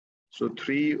 So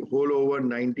 3 whole over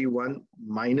 91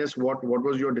 minus what? What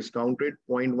was your discount rate?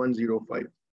 0.105.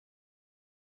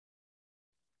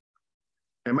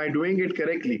 Am I doing it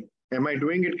correctly?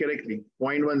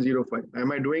 0.105.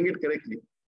 Am I doing it correctly?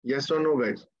 Yes or no,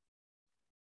 guys?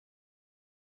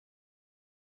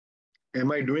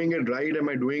 Am I doing it right? Am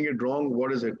I doing it wrong?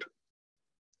 What is it?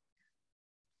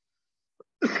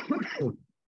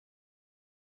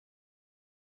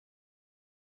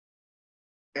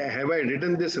 Have I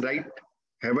written this right?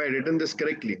 Have I written this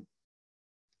correctly?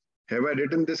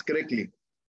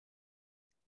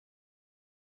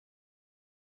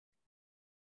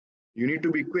 You need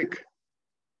to be quick.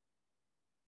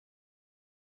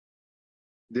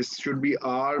 This should be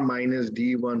R minus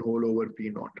D1 whole over P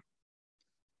naught.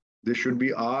 This should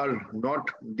be R, not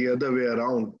the other way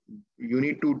around. You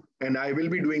need to, and I will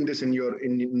be doing this in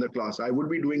the class. I would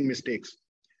be doing mistakes.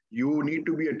 You need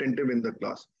to be attentive in the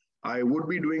class. I would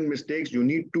be doing mistakes. You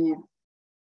need to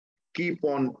keep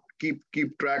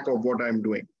track of what I'm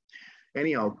doing.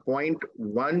 Anyhow,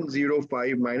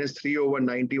 0.105 minus 3 over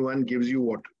 91 gives you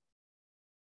what?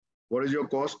 What is your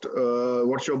cost?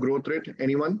 What's your growth rate?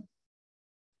 Anyone?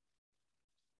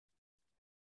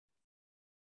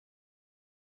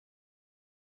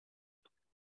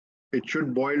 It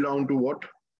should boil down to what?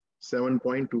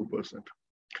 7.2%.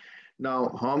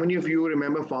 Now, how many of you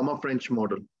remember Pharma French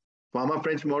model? Pharma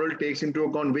French model takes into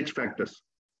account which factors?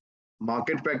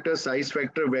 Market factor, size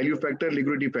factor, value factor,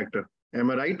 liquidity factor. Am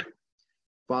I right?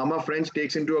 Pharma French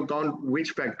takes into account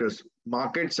which factors?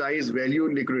 Market, size,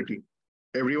 value, liquidity.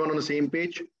 Everyone on the same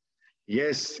page?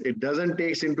 Yes, it doesn't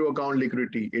take into account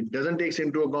liquidity. It doesn't take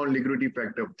into account liquidity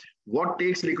factor. What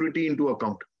takes liquidity into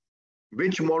account?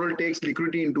 Which model takes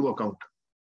liquidity into account?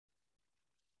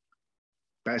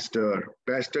 Pasteur.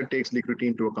 Pasteur takes liquidity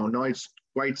into account. Now it's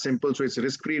quite simple. So it's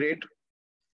risk-free rate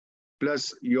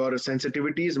plus your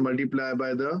sensitivities multiplied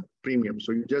by the premium.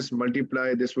 So you just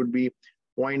multiply, this would be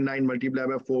 0.9 multiplied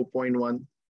by 4.1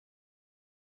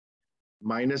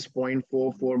 minus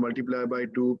 0.44 multiplied by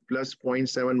 2 plus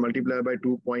 0.7 multiplied by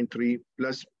 2.3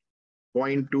 plus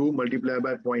 0.2 multiplied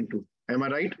by 0.2. Am I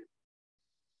right?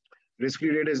 Risk-free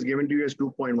rate is given to you as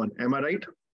 2.1. Am I right?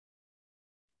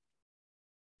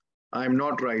 I'm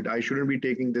not right. I shouldn't be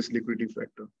taking this liquidity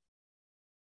factor.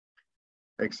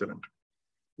 Excellent.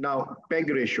 Now, PEG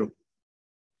ratio,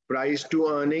 price to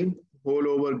earning, whole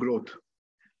over growth.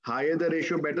 Higher the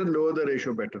ratio, better, lower the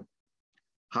ratio, better.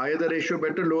 Higher the ratio,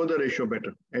 better, lower the ratio,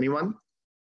 better. Anyone?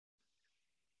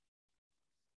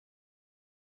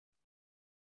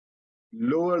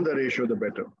 Lower the ratio, the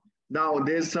better. Now,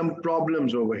 there's some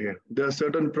problems over here. There are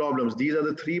certain problems. These are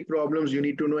the 3 problems you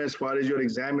need to know as far as your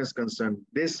exam is concerned.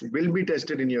 This will be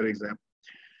tested in your exam.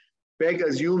 PEG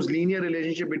assumes linear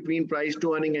relationship between price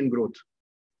to earning and growth.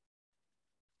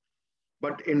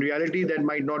 But in reality, that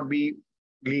might not be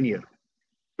linear.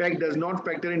 PEG does not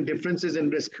factor in differences in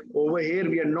risk. Over here,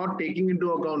 we are not taking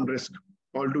into account risk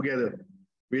altogether.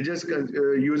 We're just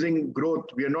using growth.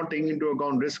 We are not taking into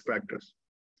account risk factors.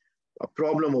 A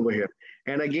problem over here.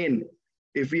 And again,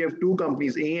 if we have 2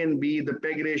 companies, A and B, the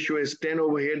PEG ratio is 10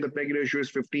 over here, the PEG ratio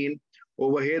is 15.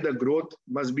 Over here, the growth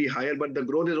must be higher, but the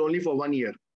growth is only for 1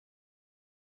 year.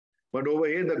 But over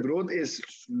here, the growth is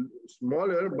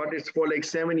smaller, but it's for like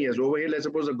 7 years. Over here, let's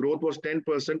suppose the growth was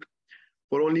 10%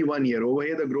 for only 1 year. Over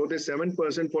here, the growth is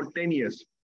 7% for 10 years.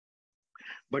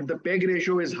 But the PEG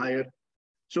ratio is higher.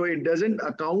 So it doesn't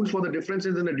account for the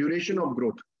differences in the duration of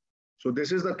growth. So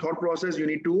this is the thought process you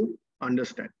need to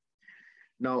understand.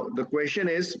 Now, the question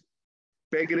is,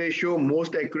 PEG ratio,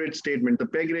 most accurate statement. The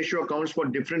PEG ratio accounts for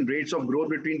different rates of growth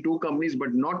between 2 companies,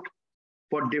 but not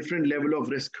for different level of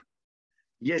risk.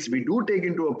 Yes, we do take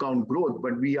into account growth,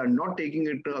 but we are not taking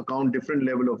into account different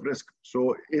level of risk.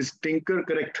 So is Tinker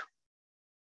correct?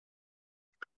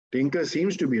 Tinker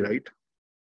seems to be right.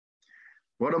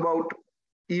 What about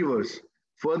Evers?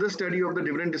 Further study of the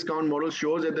dividend discount model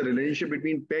shows that the relationship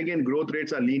between PEG and growth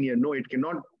rates are linear. No, it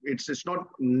cannot. It's not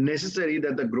necessary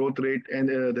that the growth rate and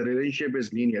the relationship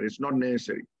is linear. It's not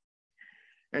necessary.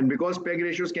 And because PEG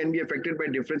ratios can be affected by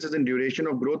differences in duration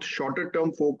of growth, shorter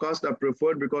term forecasts are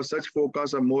preferred because such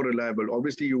forecasts are more reliable.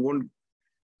 Obviously,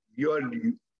 you are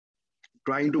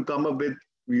trying to come up with,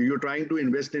 you're trying to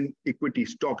invest in equity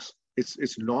stocks.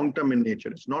 It's long term in nature.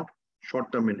 It's not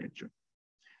short term in nature.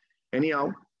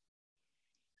 Anyhow,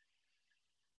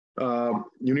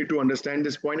 you need to understand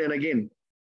this point. And again,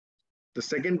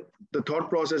 the thought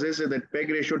process is that PEG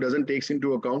ratio doesn't take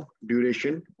into account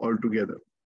duration altogether.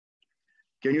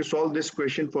 Can you solve this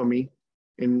question for me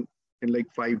in like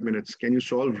 5 minutes? Can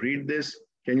you read this?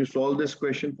 Can you solve this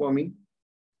question for me?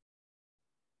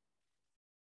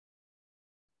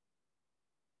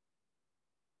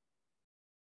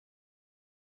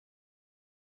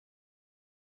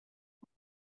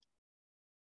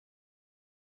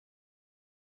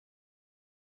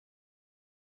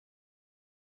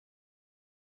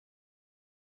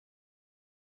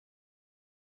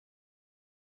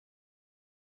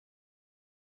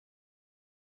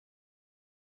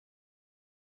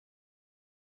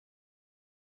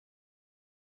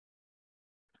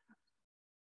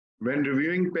 When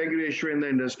reviewing PEG ratio in the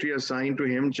industry assigned to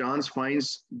him, Chance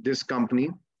finds this company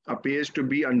appears to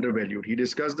be undervalued. He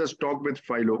discussed the stock with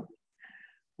Philo,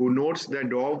 who notes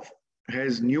that Dove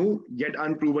has new yet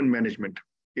unproven management.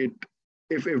 If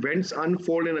events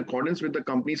unfold in accordance with the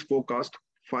company's forecast,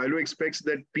 Philo expects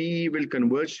that PE will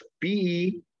converge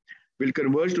to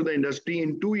the industry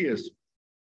in 2 years.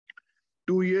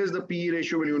 2 years, the PE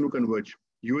ratio will going to converge.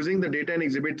 Using the data in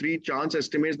Exhibit 3, Chance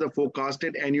estimates the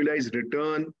forecasted annualized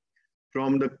return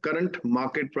from the current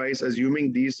market price,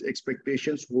 assuming these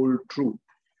expectations hold true.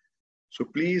 So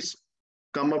please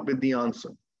come up with the answer.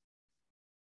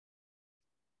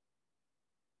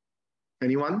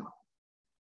 Anyone?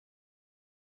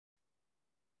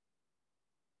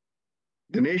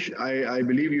 Dinesh, I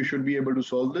believe you should be able to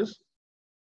solve this.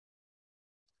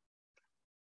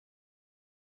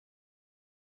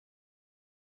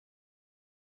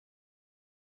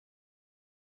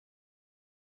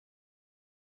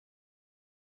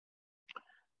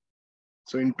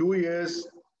 So in 2 years,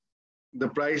 the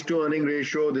price to earning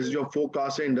ratio, this is your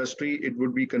forecast industry, it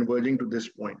would be converging to this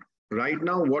point. Right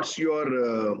now, what's your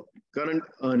current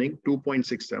earning?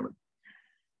 2.67.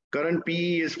 Current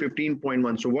PE is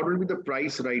 15.1. So what will be the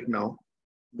price right now?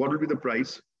 What will be the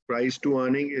price? Price to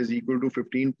earning is equal to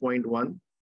 15.1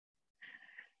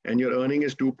 and your earning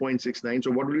is 2.69.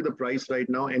 So what will be the price right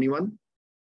now? Anyone?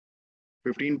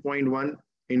 15.1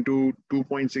 into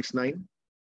 2.69,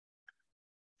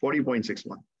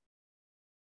 40.61.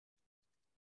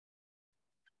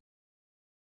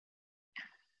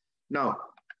 Now,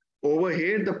 over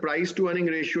here, the price to earning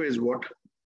ratio is what?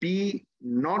 P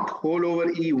not whole over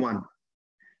E1.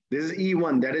 This is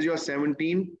E1, that is your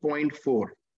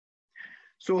 17.4.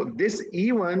 So this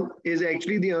E1 is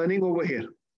actually the earning over here.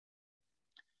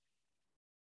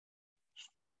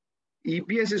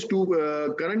 EPS is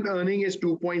current earning is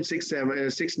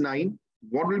 2.69.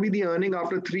 What will be the earning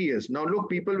after 3 years? Now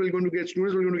look, students are going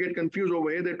to get confused over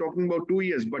here. They're talking about 2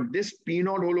 years, but this P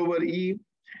naught whole over E,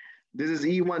 this is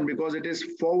E1 because it is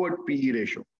forward PE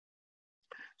ratio.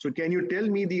 So can you tell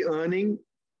me the earning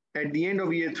at the end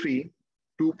of year 3,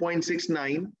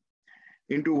 2.69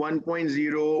 into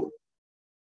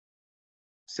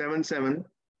 1.077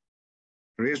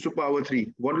 raised to power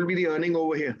 3. What will be the earning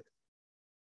over here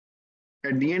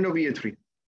at the end of year 3?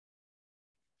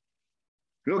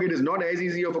 Look, it is not as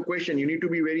easy of a question. You need to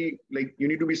be you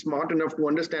need to be smart enough to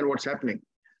understand what's happening.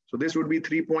 So this would be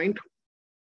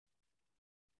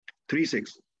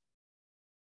 3.36.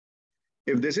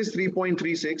 If this is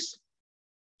 3.36,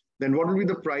 then what will be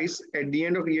the price at the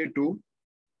end of year 2?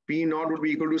 P naught would be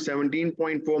equal to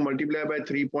 17.4 multiplied by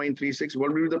 3.36.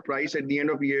 What will be the price at the end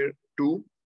of year 2?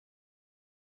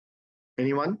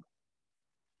 Anyone?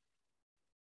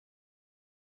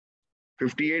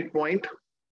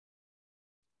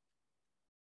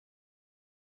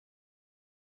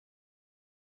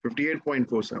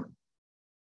 58.47.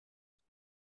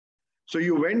 So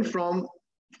you went from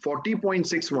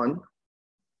 40.61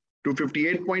 to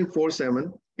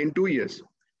 58.47 in 2 years.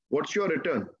 What's your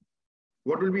return?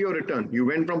 What will be your return? You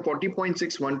went from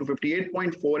 40.61 to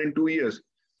 58.4 in 2 years.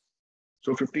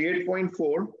 So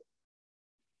 58.4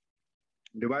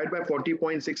 divided by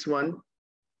 40.61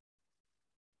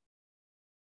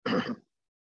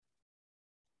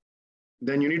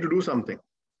 then you need to do something.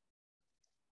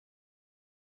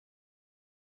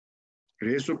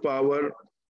 Raised to power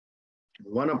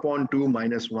 1/2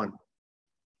 minus 1.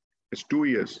 It's 2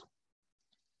 years.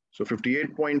 So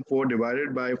 58.4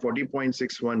 divided by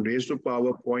 40.61 raised to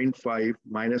power 0.5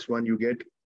 minus 1, you get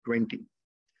 20.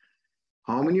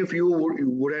 How many of you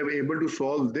would have able to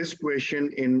solve this question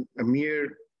in a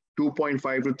mere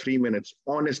 2.5 to 3 minutes?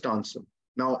 Honest answer.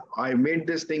 Now, I made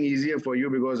this thing easier for you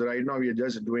because right now we are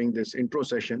just doing this intro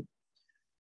session.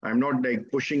 I'm not like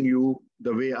pushing you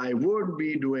the way I would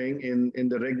be doing in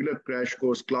the regular crash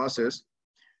course classes,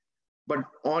 but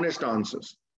honest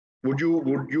answers. Would you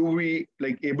be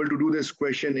like able to do this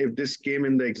question if this came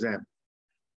in the exam?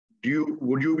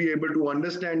 Would you be able to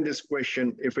understand this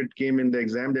question if it came in the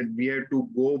exam that we have to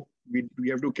go, we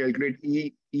have to calculate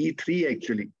E3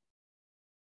 actually?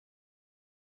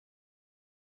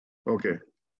 Okay.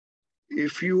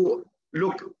 If you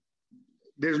look,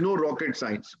 there's no rocket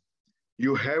science.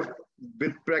 You have,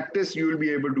 with practice, you will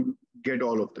be able to get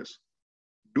all of this.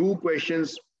 Do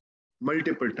questions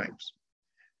multiple times.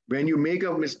 When you make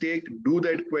a mistake, do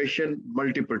that question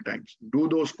multiple times. Do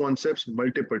those concepts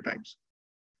multiple times.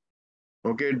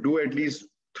 Okay, do at least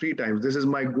 3 times. This is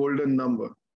my golden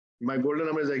number. My golden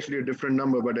number is actually a different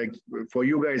number, but for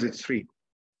you guys, it's 3.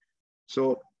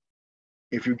 So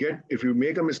if you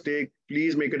make a mistake,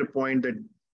 please make it a point that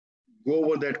go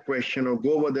over that question or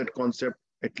go over that concept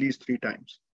at least 3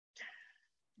 times.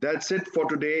 That's it for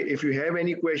today. If you have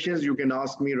any questions, you can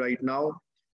ask me right now.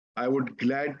 I would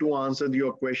glad to answer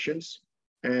your questions,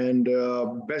 and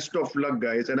best of luck,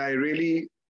 guys. And I really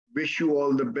wish you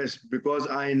all the best because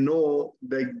I know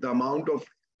the amount of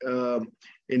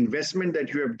investment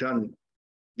that you have done,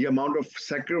 the amount of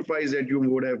sacrifice that you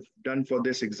would have done for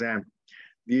this exam,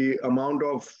 the amount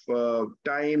of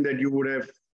time that you would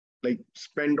have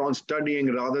spent on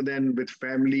studying rather than with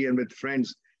family and with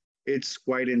friends. It's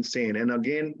quite insane. And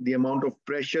again, the amount of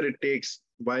pressure it takes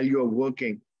while you're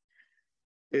working,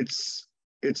 it's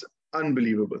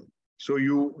unbelievable. So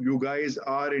you guys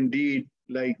are indeed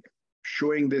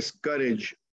showing this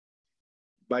courage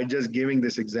by just giving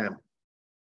this exam.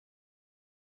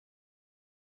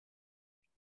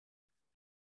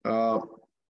 Uh,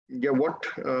 yeah,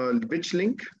 which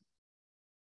link?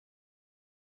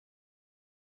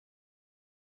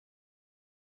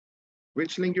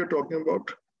 Which link you're talking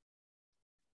about?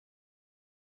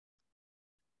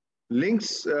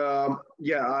 Links,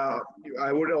 yeah,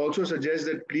 I would also suggest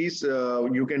that please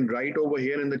you can write over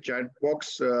here in the chat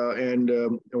box, and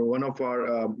one of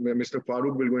our Mr.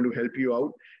 Farooq will going to help you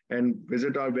out and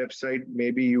visit our website.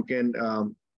 Maybe you can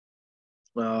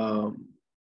uh,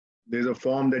 there's a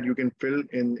form that you can fill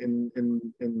in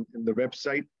the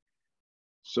website.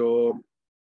 So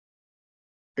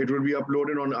it will be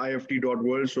uploaded on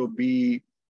ift.world. So be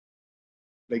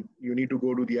like you need to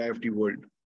go to the IFT world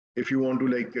if you want to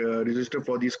like register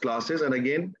for these classes. And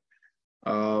again,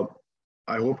 uh,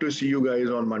 I hope to see you guys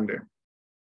on Monday.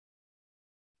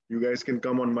 You guys can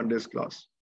come on Monday's class.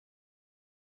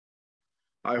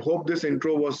 I hope this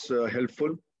intro was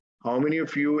helpful. How many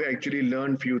of you actually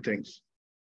learned few things?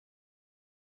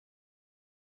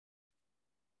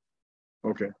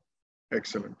 Okay,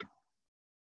 excellent.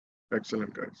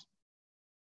 Excellent, guys.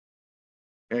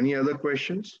 Any other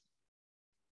questions?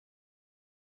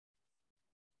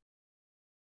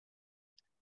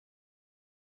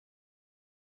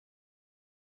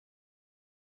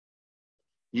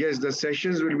 Yes, the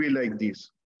sessions will be like these.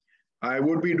 I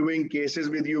would be doing cases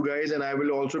with you guys, and I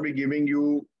will also be giving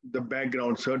you the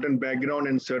background, certain background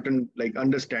and certain like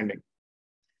understanding.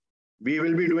 We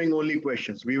will be doing only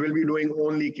questions. We will be doing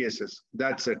only cases.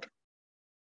 That's it.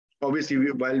 Obviously,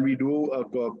 while we do a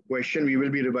question, we will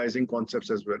be revising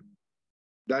concepts as well.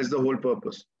 That's the whole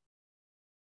purpose.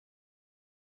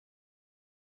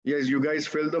 Yes, you guys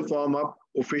fill the form up.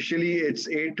 Officially, it's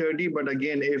 8:30, but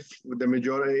again, if the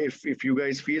majority, if you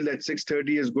guys feel that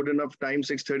 6:30 is good enough time,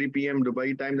 6:30 p.m.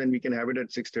 Dubai time, then we can have it at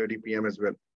 6:30 p.m. as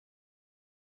well.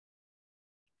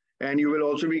 And you will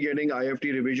also be getting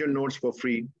IFT revision notes for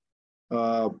free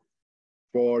uh,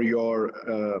 for your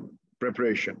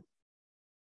preparation,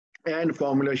 and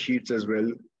formula sheets as well,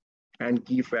 and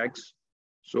key facts.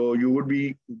 So you would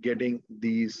be getting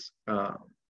these.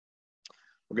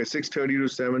 Okay, 6:30 to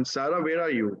 7. Sarah, where are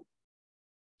you?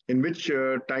 In which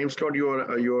time slot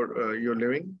you're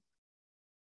living?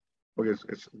 Okay,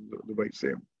 it's Dubai,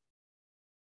 same.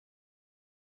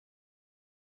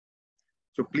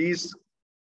 So please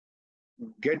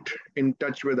get in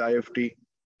touch with IFT.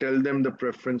 Tell them the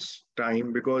preference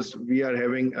time, because we are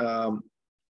having uh,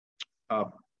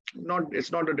 not.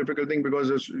 It's not a difficult thing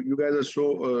because you guys are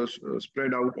so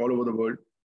spread out all over the world.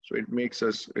 So it makes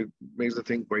the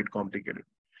thing quite complicated.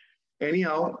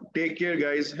 Anyhow, take care,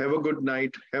 guys. Have a good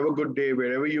night. Have a good day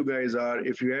wherever you guys are.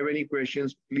 If you have any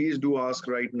questions, please do ask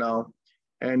right now,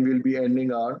 and we'll be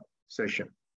ending our session.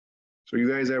 So you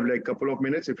guys have like a couple of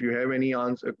minutes. If you have any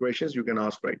questions, you can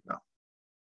ask right now.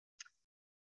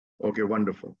 Okay,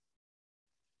 wonderful.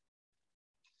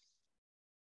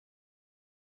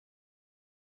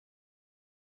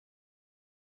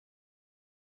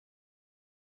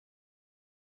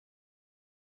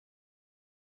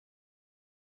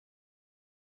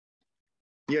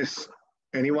 Yes,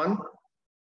 anyone?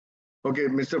 Okay,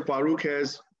 Mr. Farooq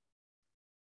has.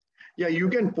 Yeah, you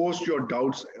can post your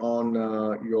doubts on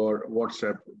your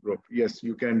WhatsApp group. Yes,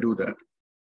 you can do that.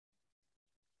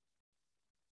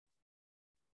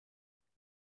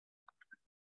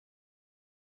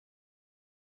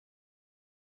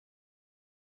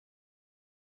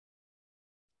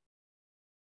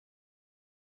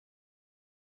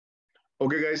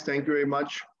 Okay, guys, thank you very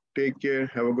much. Take care.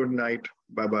 Have a good night.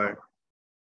 Bye bye.